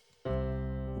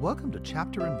Welcome to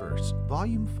Chapter and Verse,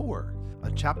 Volume 4,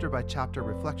 a chapter-by-chapter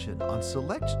reflection on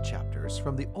select chapters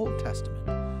from the Old Testament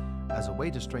as a way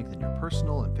to strengthen your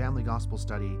personal and family gospel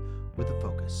study with a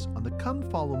focus on the Come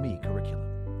Follow Me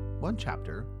curriculum. One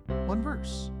chapter, one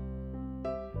verse.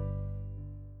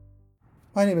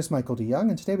 My name is Michael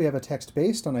DeYoung, and today we have a text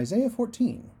based on Isaiah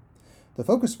 14. The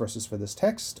focus verses for this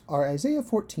text are Isaiah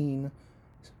 14,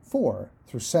 4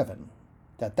 through 7.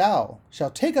 That thou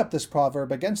shalt take up this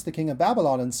proverb against the king of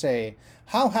Babylon and say,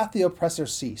 How hath the oppressor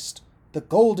ceased? The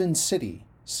golden city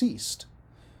ceased.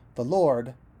 The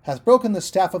Lord hath broken the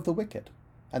staff of the wicked,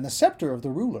 and the scepter of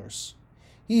the rulers.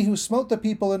 He who smote the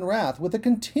people in wrath with a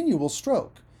continual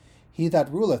stroke. He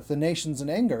that ruleth the nations in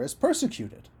anger is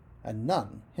persecuted, and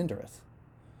none hindereth.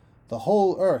 The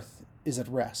whole earth is at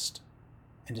rest,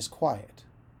 and is quiet.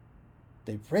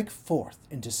 They break forth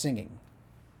into singing.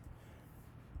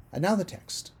 And now the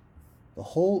text. The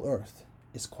whole earth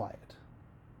is quiet.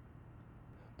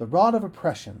 The rod of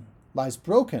oppression lies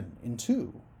broken in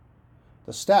two.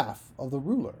 The staff of the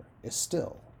ruler is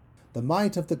still. The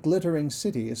might of the glittering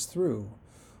city is through,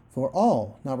 for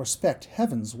all now respect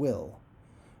heaven's will.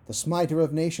 The smiter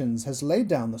of nations has laid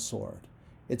down the sword.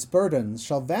 Its burdens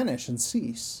shall vanish and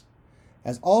cease,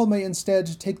 as all may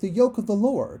instead take the yoke of the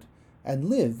Lord and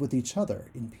live with each other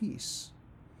in peace.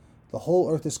 The whole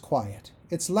earth is quiet,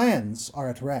 its lands are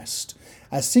at rest,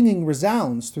 as singing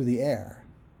resounds through the air.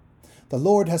 The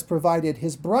Lord has provided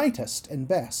his brightest and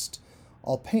best,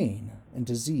 all pain and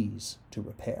disease to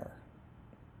repair.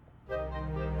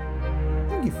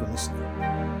 Thank you for listening.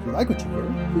 If you like what you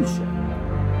hear, please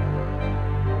share.